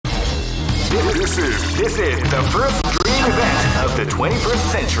This is the first dream event of the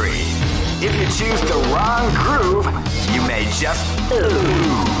 21st century. If you choose the wrong groove, you may just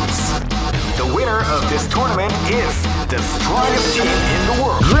lose. The winner of this tournament is the strongest team in the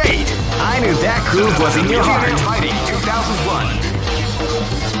world. Great! I knew that groove was in your heart. Fighting 2001.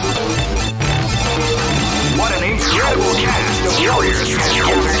 What an incredible cast of warriors has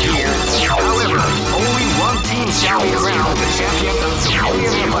gathered here. However, only one team shall be crowned the champion of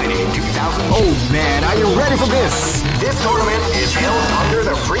Superior Fighting 2000. Oh man, are you ready for this? This tournament is held under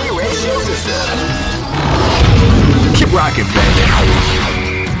the free ratio system. Keep rocking, baby.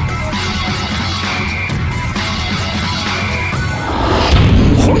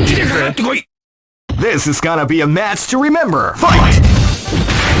 This is gonna be a match to remember. Fight!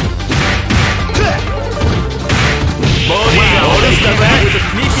 Wow, they came out with a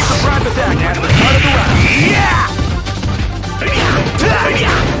sneaky surprise attack at the start of the round. Yeah!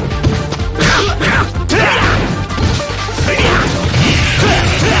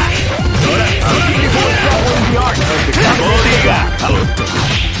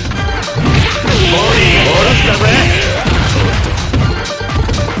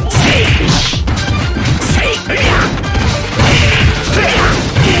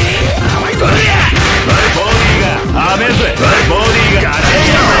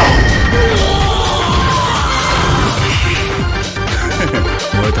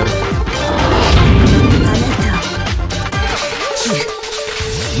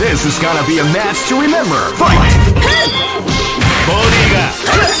 This is gonna be a match to remember. Fight!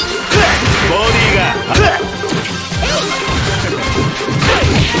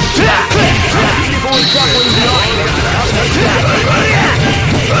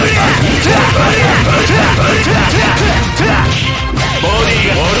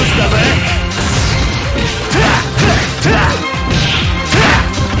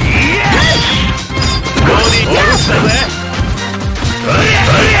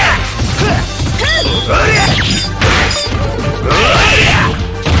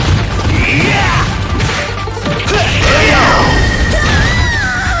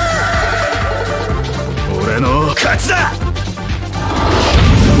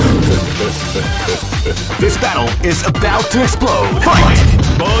 This battle is about to explode. Fight!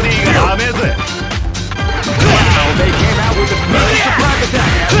 Wow, they came out with a sneaky surprise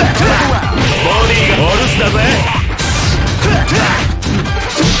attack at the start of the round.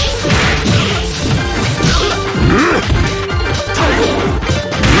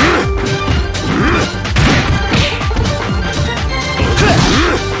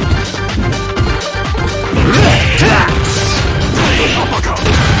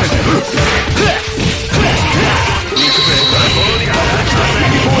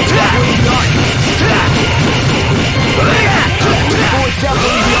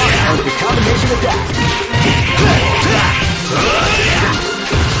 The combination attack.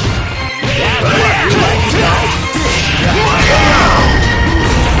 That's what you like to know.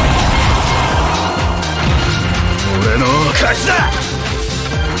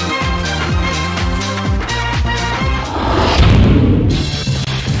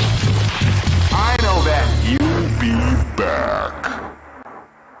 I know that you'll be back.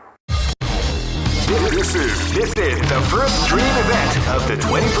 This is the first dream event of the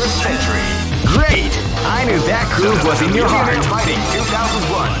 21st century. Great! I knew that groove was in your heart. Fighting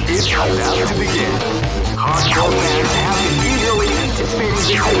 2001 is about to begin. Hardcore fans have been eagerly anticipating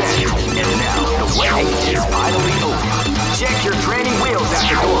this event, and now the wait is finally over. Check your training wheels at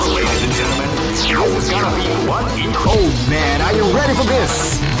the door, ladies and gentlemen. This is gonna be one incredible. Oh man, are you ready for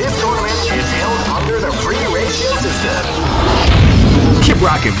this? This tournament is held under the free ratio system. Keep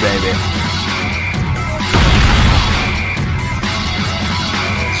rocking, baby.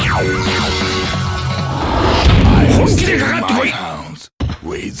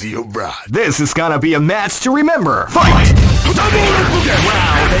 With your bride. This is gonna be a match to remember. Fight! Wow,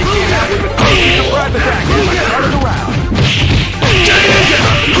 they came out with a crazy surprise attack at the start of the round.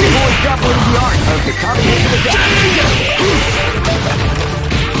 People is definitely the art of the combination attack.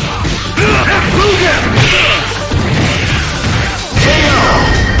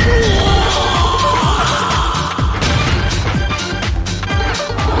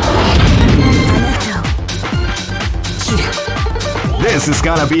 This is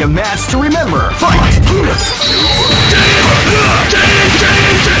gonna be a match to remember. Fight!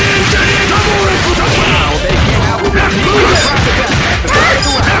 Wow, they came out with a sneaky surprise attack at the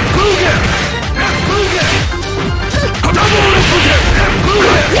start of the round.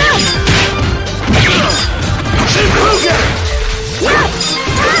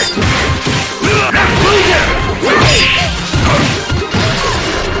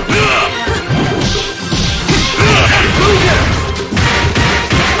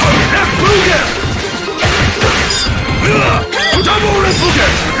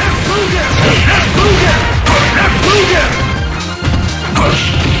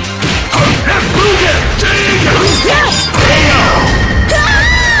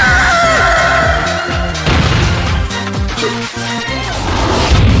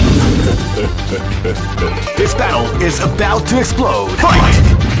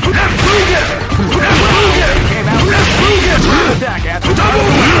 Attack at the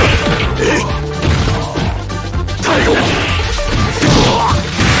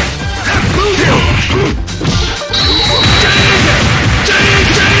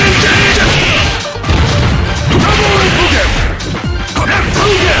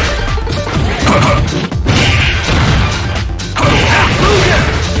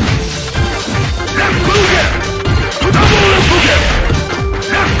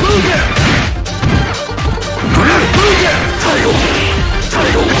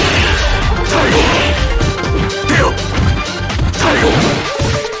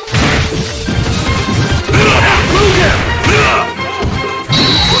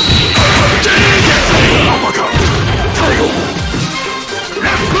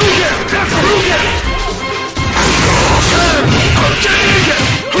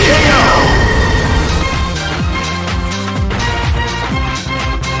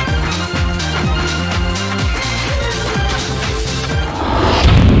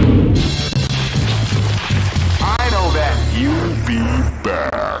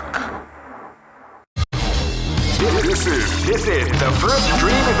This is the first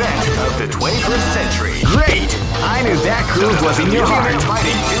dream event of the 21st century. Great! I knew that groove was in your heart.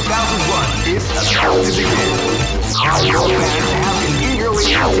 Fighting 2001 is about to begin. Hardcore fans have been eagerly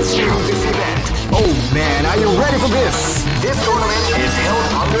anticipating this event. Oh man, are you ready for this? This tournament is held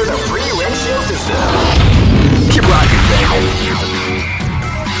under the free ratio system. Keep rocking, baby.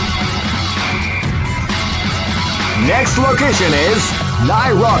 Next location is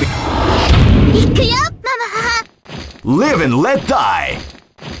Nairobi. Live and let die.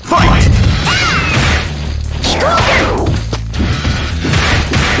 Fight!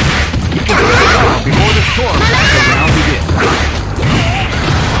 Before the storm lets the round begin.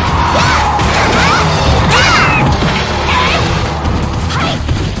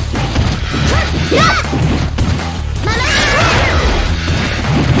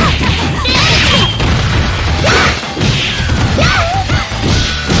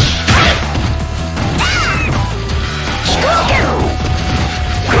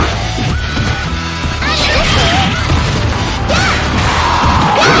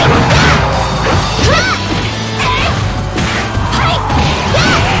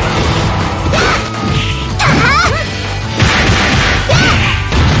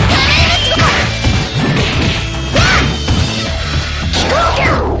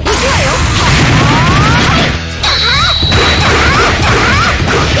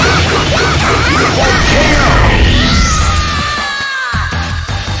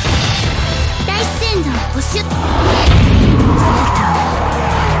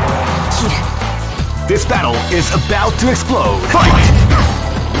 This battle is about to explode. Fight!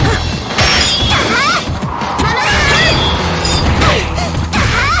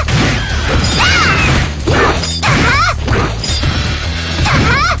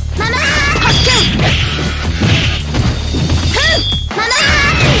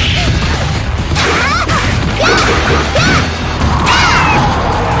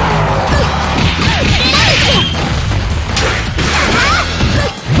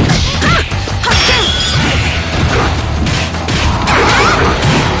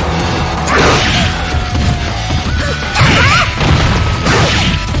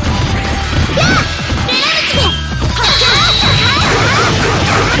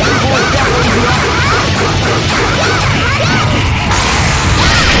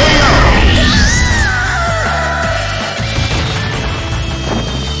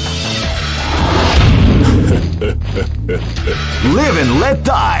 Live and let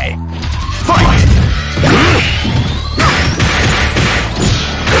die. Fight!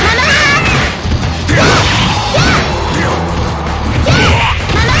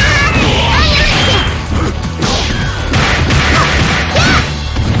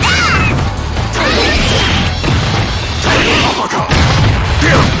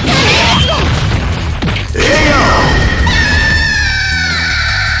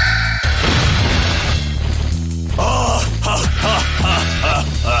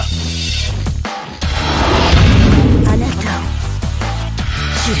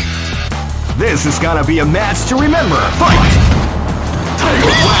 This is gonna be a match to remember. Fight!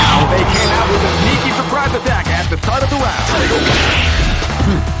 Wow, they came out with a sneaky surprise attack at the start of the round.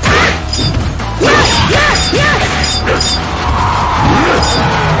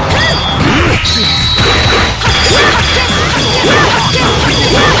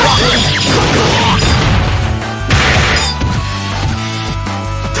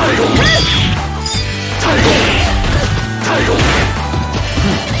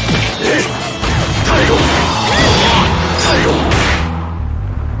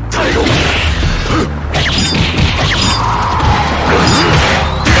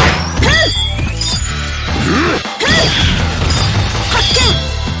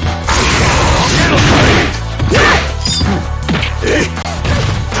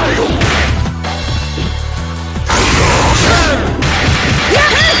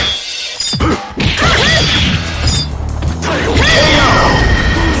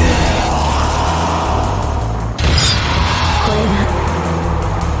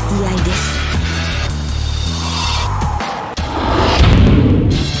 居合です。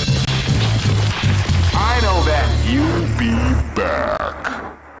I know that you'll be back.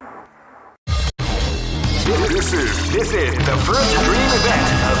 This is the first dream event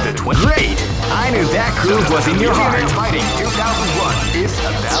of the 20. Great! I knew that groove was in your heart. Fighting 2001 is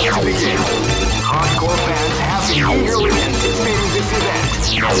about to begin. Hardcore fans have been eagerly anticipating this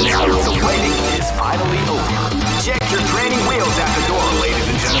event. And now the waiting is finally over. Check your training wheels at the door, ladies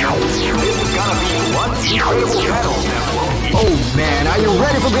and gentlemen. This is gonna be one incredible battle that will be. Oh man, are you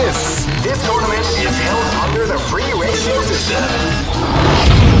ready for this? This tournament is held under the free ratio system.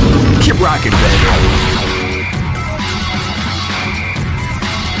 Keep rocking, baby.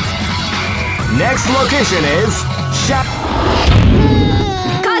 Next location is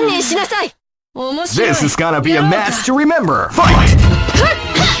This is gonna be a match to remember. Fight!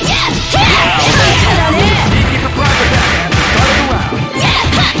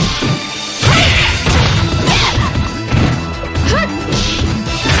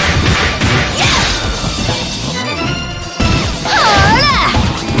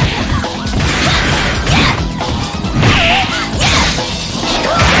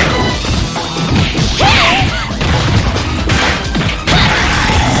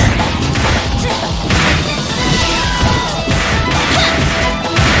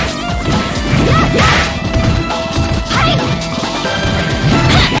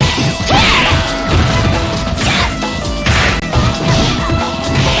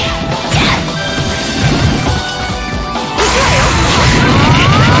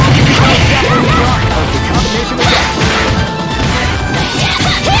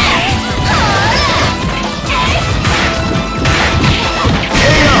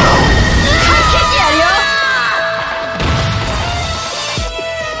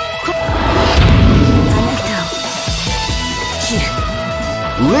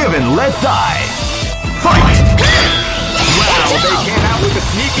 Live and let die. Fight! Wow, they came out with a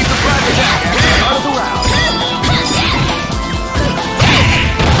sneaky surprise attack at the start of the round.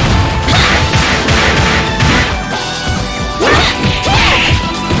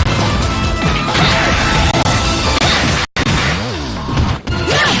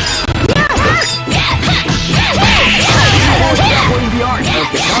 The art of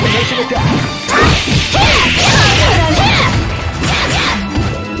the combination attack.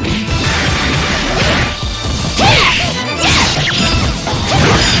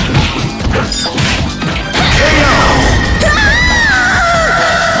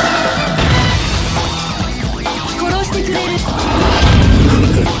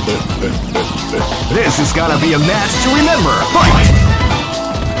 This is gonna be a match to remember. Fight!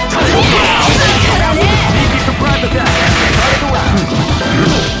 Sneaky surprise attack at the start of the round.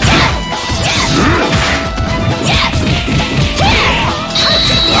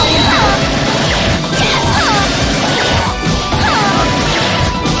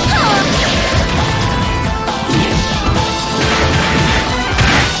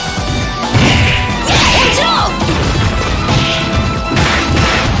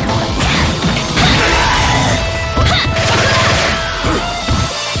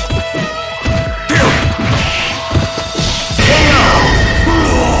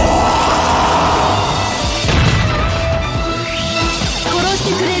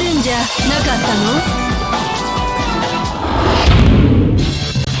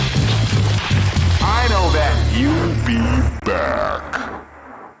 I know that you'll be back.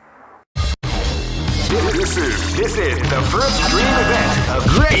 This is the first dream event of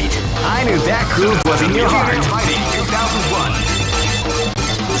Great! I knew that groove was in your heart. Fighting 2001.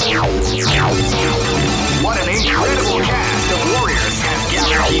 What an incredible cast of warriors has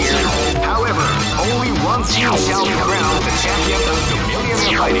gathered here. However, only one team shall be crowned the champion of the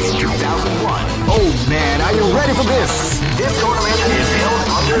Millionaire Fighting 2001. Oh man, are you ready for this? This tournament is held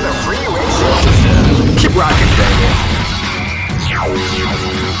under the free ratio system. Keep rocking, baby.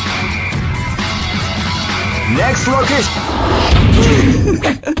 Next location.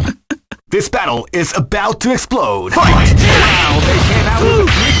 This battle is about to explode. Fight! Wow, they came out with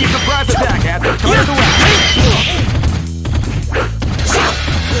a sneaky surprise attack at the start of the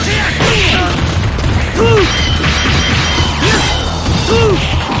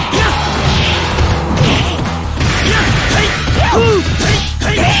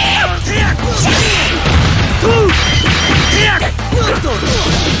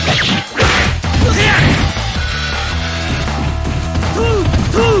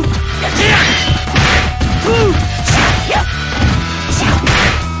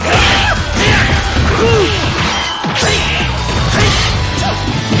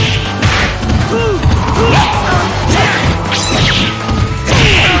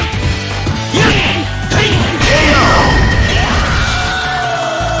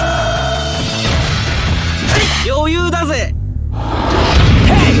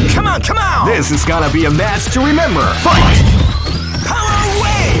This is gonna be a match to remember. Fight! Power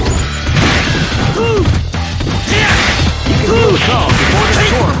wave! You can feel the calm before the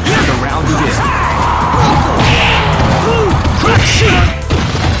storm as the round begins. Crush!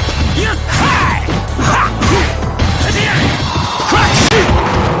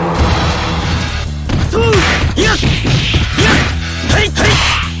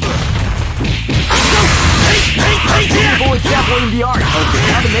 Avoid grappling the art of the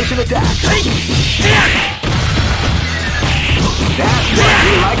combination attack. That's what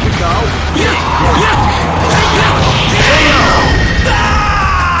we like to call.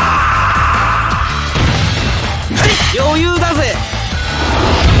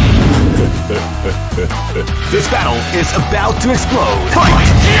 This battle is about to explode. Fight! Wow,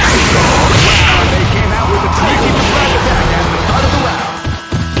 they came out with a sneaky surprise attack at the start of the round.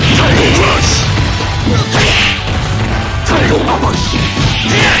 Title Rush! Title Ambush!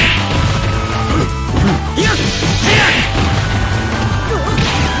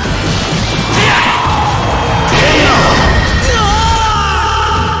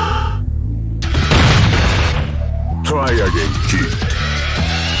 Try again, kid.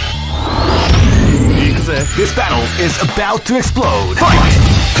 This battle is about to explode. Fight!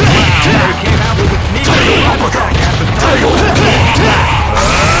 Wow, they came out with a sneaky surprise attack at the start of the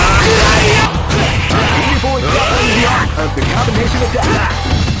of the combination attack.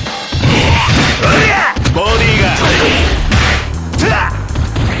 Body ga.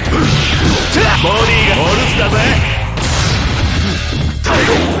 Body ga. Orus da ze.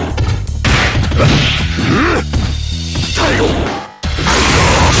 Title. Title.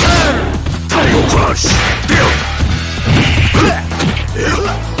 Title Crush. Title.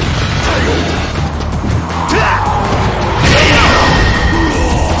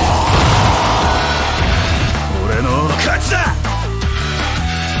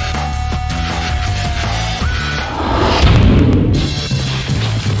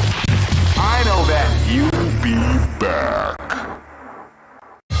 I know that you'll be back.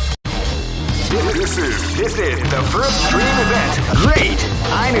 This is the first dream event. Great!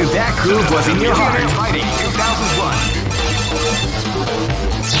 I knew that groove was in your heart. Fighting 2001.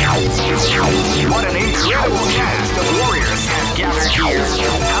 What an incredible cast of warriors has gathered here.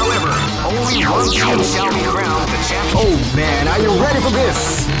 However, only one team shall be crowned the champion. Oh man, are you ready for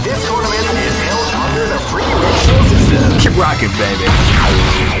this? This tournament is held under the free ratio system. Keep rocking, baby.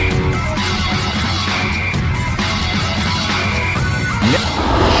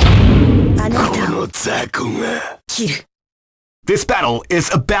 This battle is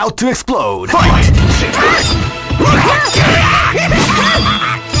about to explode. Fight! Surprise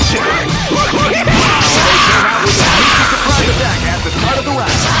attack at the start of the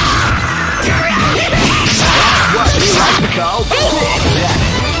round. That's what we like to call big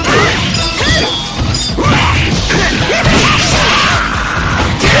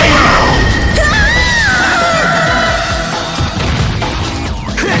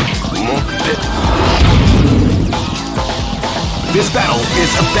This battle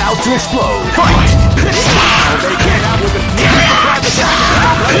is about to explode. Fight! Wow, they came out with a sneaky surprise attack.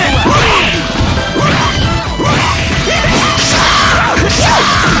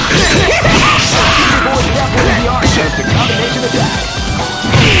 The art of the combination attack.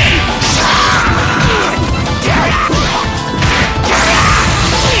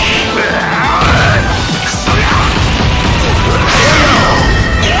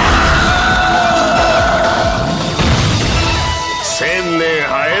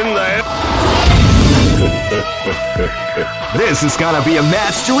 This is gonna be a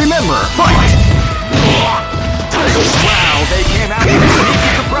match to remember. Fight! Wow, they came out with a sneaky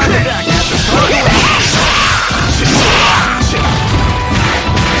surprise attack at the start of the round.